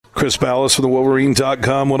Chris Balas from the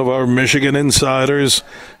Wolverine.com, one of our Michigan insiders.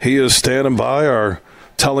 He is standing by. Our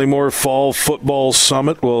Tullymore Fall Football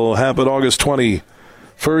Summit will happen August 21st,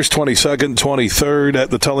 22nd, 23rd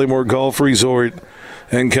at the Tullymore Golf Resort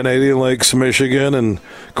in Canadian Lakes, Michigan. And,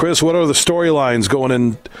 Chris, what are the storylines going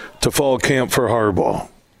into fall camp for Harbaugh?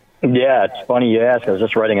 Yeah, it's funny you ask. I was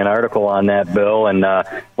just writing an article on that, Bill, and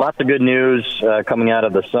lots of good news coming out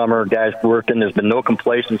of the summer. Guys working. There's been no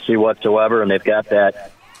complacency whatsoever, and they've got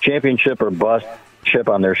that championship or bust chip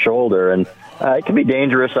on their shoulder. And it can be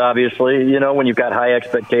dangerous, obviously, you know, when you've got high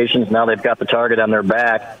expectations. Now they've got the target on their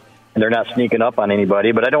back, and they're not sneaking up on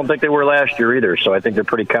anybody. But I don't think they were last year either, so I think they're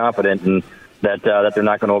pretty confident in that they're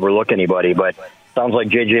not going to overlook anybody. But sounds like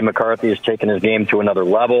J.J. McCarthy has taken his game to another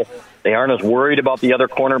level. They aren't as worried about the other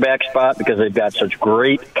cornerback spot because they've got such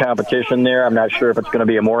great competition there. I'm not sure if it's going to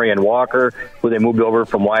be Amorian Walker, who they moved over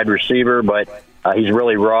from wide receiver, but he's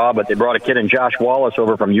really raw. But they brought a kid in Josh Wallace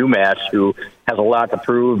over from UMass who has a lot to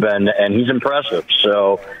prove, and he's impressive.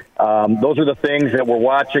 So those are the things that we're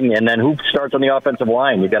watching. And then who starts on the offensive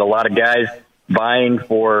line? You've got a lot of guys vying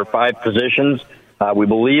for 5 positions. We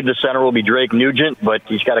believe the center will be Drake Nugent, but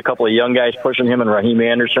he's got a couple of young guys pushing him, and Raheem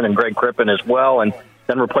Anderson and Greg Crippen as well, and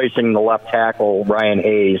then replacing the left tackle, Ryan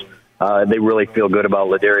Hayes. They really feel good about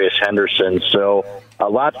Ladarius Henderson. So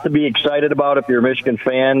lots to be excited about if you're a Michigan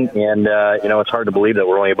fan, and, it's hard to believe that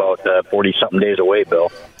we're only about 40-something days away,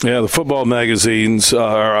 Bill. Yeah, the football magazines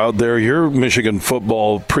are out there. Your Michigan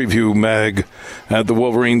football preview mag at the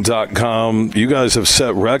Wolverine.com, you guys have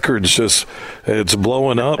set records. It's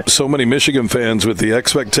blowing up. So many Michigan fans with the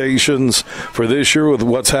expectations for this year with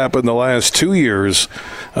what's happened the last 2 years.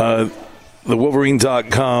 The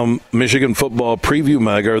Wolverine.com Michigan football preview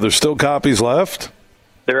mag, are there still copies left?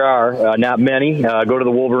 There are, not many. Go to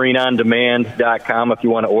the WolverineOnDemand.com if you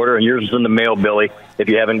want to order, and yours is in the mail, Billy, if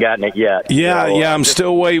you haven't gotten it yet. Yeah, I'm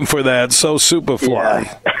still waiting for that. So Superfly.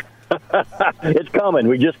 Yeah. It's coming.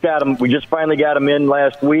 We just got them. We just finally got them in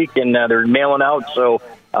last week, and they're mailing out. So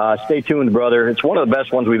stay tuned, brother. It's one of the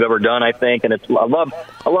best ones we've ever done, I think, and I love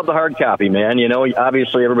the hard copy, man. You know,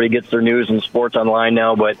 obviously everybody gets their news and sports online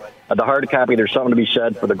now, but the hard copy, there's something to be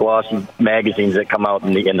said for the glossy magazines that come out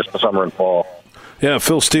in the summer and fall. Yeah,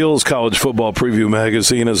 Phil Steele's College Football Preview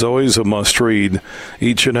magazine is always a must-read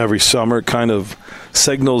each and every summer. It kind of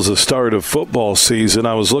signals the start of football season.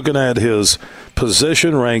 I was looking at his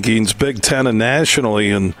position rankings, Big Ten and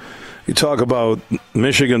nationally, and you talk about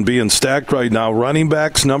Michigan being stacked right now. Running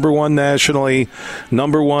backs, number 1 nationally,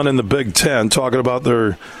 number 1 in the Big Ten. Talking about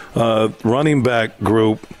their running back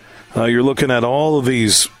group, you're looking at all of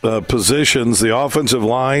these positions. The offensive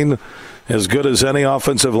line, as good as any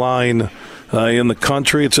offensive line in the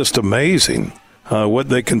country. It's just amazing what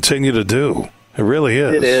they continue to do. It really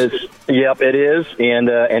is. It is. Yep, it is. And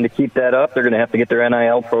to keep that up, they're going to have to get their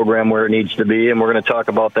NIL program where it needs to be, and we're going to talk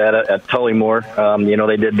about that at Tullymore.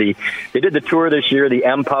 They did the tour this year, the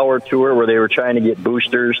Empower Tour, where they were trying to get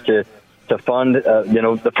boosters to fund,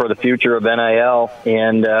 for the future of NIL,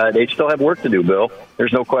 and they still have work to do, Bill.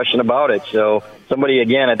 There's no question about it. So somebody,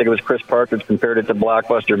 again, I think it was Chris Partridge, compared it to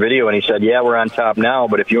Blockbuster Video, and he said, yeah, we're on top now,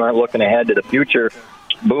 but if you aren't looking ahead to the future,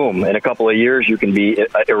 boom, in a couple of years you can be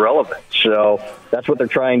irrelevant. So that's what they're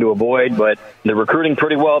trying to avoid, but they're recruiting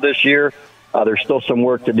pretty well this year. There's still some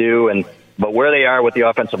work to do, but where they are with the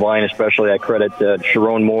offensive line especially, I credit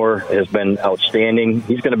Sharon Moore has been outstanding.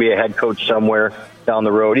 He's going to be a head coach somewhere down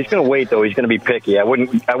the road. He's going to wait, though. He's going to be picky. I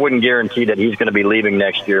wouldn't guarantee that he's going to be leaving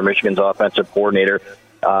next year, Michigan's offensive coordinator.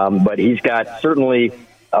 But he's got certainly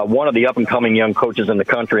one of the up-and-coming young coaches in the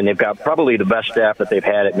country, and they've got probably the best staff that they've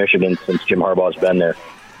had at Michigan since Jim Harbaugh's been there.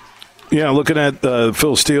 Yeah, looking at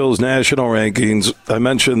Phil Steele's national rankings, I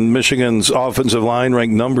mentioned Michigan's offensive line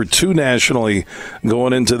ranked number 2 nationally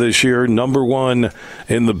going into this year, number 1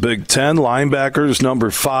 in the Big Ten. Linebackers,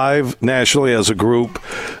 number 5 nationally as a group,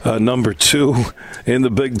 number 2 in the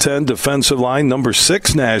Big Ten. Defensive line, number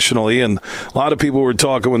 6 nationally. And a lot of people were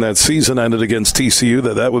talking when that season ended against TCU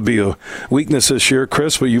that would be a weakness this year,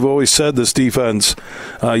 Chris. But you've always said this defense,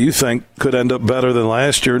 you think, could end up better than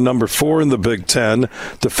last year. Number 4 in the Big Ten.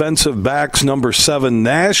 Defensive backs, number 7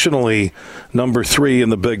 nationally, number 3 in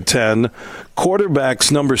the Big Ten.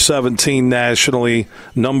 Quarterbacks, number 17 nationally,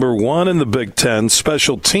 number 1 in the Big Ten.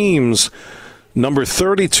 Special teams, number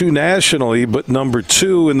 32 nationally, but number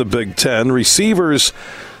 2 in the Big Ten. Receivers,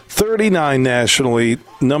 39 nationally,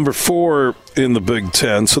 number 4 in the Big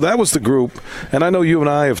Ten. So that was the group. And I know you and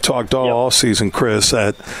I have talked all season, Chris,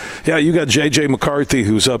 that, you got J.J. McCarthy,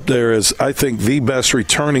 who's up there as, I think, the best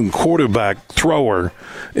returning quarterback thrower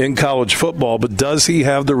in college football. But does he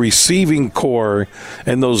have the receiving core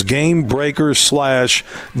and those game breakers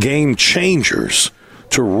 / game changers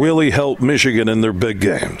to really help Michigan in their big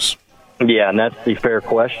games? Yeah, and that's the fair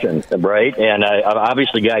question, right? And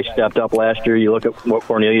obviously, guys stepped up last year. You look at what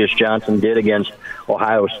Cornelius Johnson did against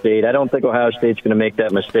Ohio State. I don't think Ohio State's going to make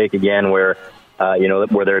that mistake again where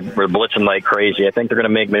they're blitzing like crazy. I think they're going to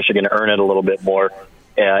make Michigan earn it a little bit more,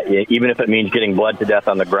 even if it means getting bled to death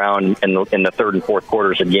on the ground in the third and fourth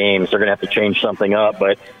quarters of games. They're going to have to change something up.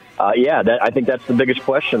 But, I think that's the biggest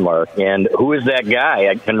question mark. And who is that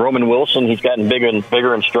guy? And Roman Wilson, he's gotten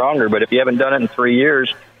bigger and stronger. But if you haven't done it in 3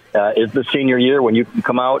 years, is the senior year when you can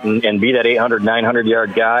come out and be that 800,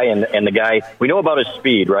 900-yard guy. And the guy, we know about his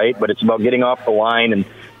speed, right? But it's about getting off the line and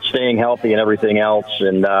staying healthy and everything else,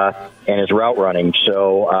 and his route running.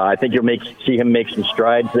 So I think you'll see him make some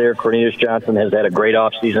strides there. Cornelius Johnson has had a great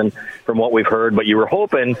offseason from what we've heard, but you were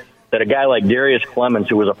hoping that a guy like Darius Clemens,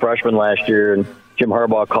 who was a freshman last year, and Jim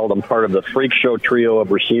Harbaugh called him part of the freak show trio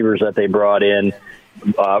of receivers that they brought in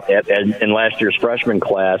last year's freshman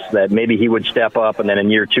class, that maybe he would step up and then in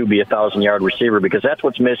year two be a 1,000-yard receiver, because that's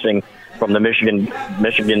what's missing from the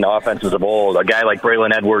Michigan offenses of old. A guy like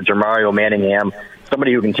Braylon Edwards or Mario Manningham,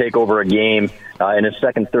 somebody who can take over a game in his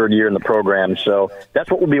second, third year in the program. So that's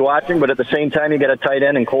what we'll be watching. But at the same time, you got a tight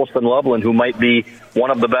end in Colston Loveland, who might be one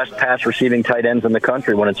of the best pass receiving tight ends in the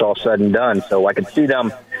country when it's all said and done. So I could see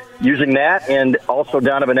them using that, and also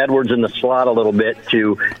Donovan Edwards in the slot a little bit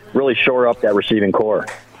to really shore up that receiving core.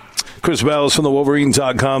 Chris Balas from the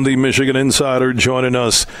Wolverines.com, the Michigan insider, joining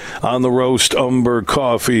us on the Roast Umber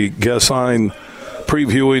Coffee guest line,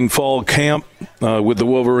 previewing fall camp with the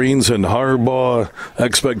Wolverines, and Harbaugh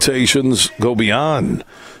expectations go beyond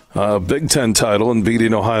Big Ten title and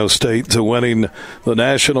beating Ohio State to winning the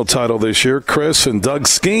national title this year. Chris and Doug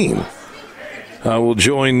Skeen will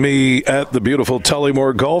join me at the beautiful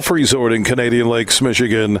Tullymore Golf Resort in Canadian Lakes,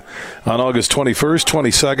 Michigan on August 21st,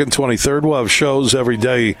 22nd, 23rd. We'll have shows every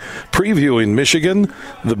day previewing Michigan,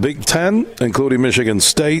 the Big Ten, including Michigan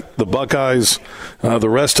State, the Buckeyes, the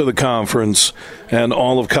rest of the conference, and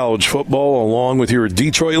all of college football, along with your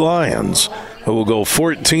Detroit Lions, who will go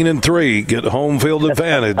 14-3, get home field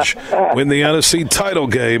advantage, win the NFC title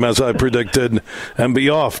game, as I predicted, and be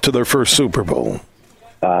off to their first Super Bowl.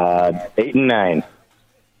 8-9.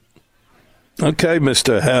 Okay,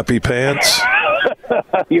 Mr. Happy Pants.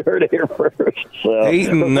 You heard it here first. So.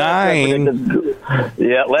 8-9.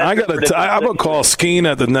 Yeah, I'm gonna call Skeen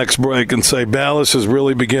at the next break and say Balas is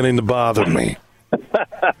really beginning to bother me.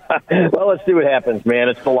 Well, let's see what happens, man.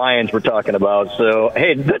 It's the Lions we're talking about. So,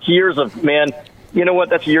 hey, that's years of, man, you know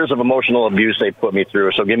what? That's years of emotional abuse they put me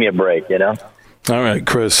through. So give me a break, you know? All right,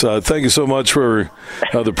 Chris. Thank you so much for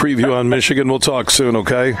the preview on Michigan. We'll talk soon,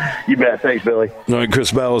 okay? You bet. Thanks, Billy. All right,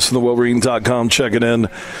 Chris Balas from the Wolverines.com checking in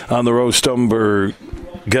on the Roast Umber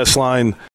guest line.